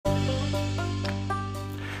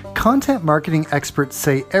Content marketing experts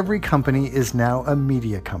say every company is now a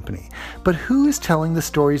media company, but who is telling the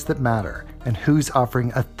stories that matter? And who's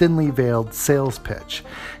offering a thinly veiled sales pitch?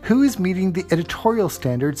 Who is meeting the editorial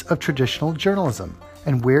standards of traditional journalism?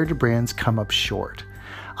 And where do brands come up short?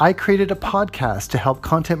 I created a podcast to help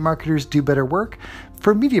content marketers do better work,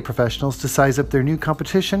 for media professionals to size up their new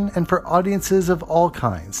competition, and for audiences of all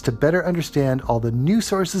kinds to better understand all the new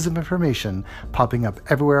sources of information popping up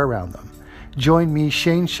everywhere around them. Join me,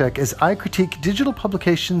 Shane Sheck, as I critique digital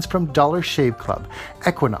publications from Dollar Shave Club,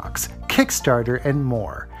 Equinox, Kickstarter, and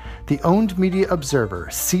more. The Owned Media Observer,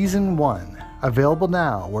 Season 1, available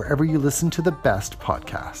now wherever you listen to the best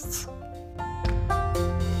podcasts.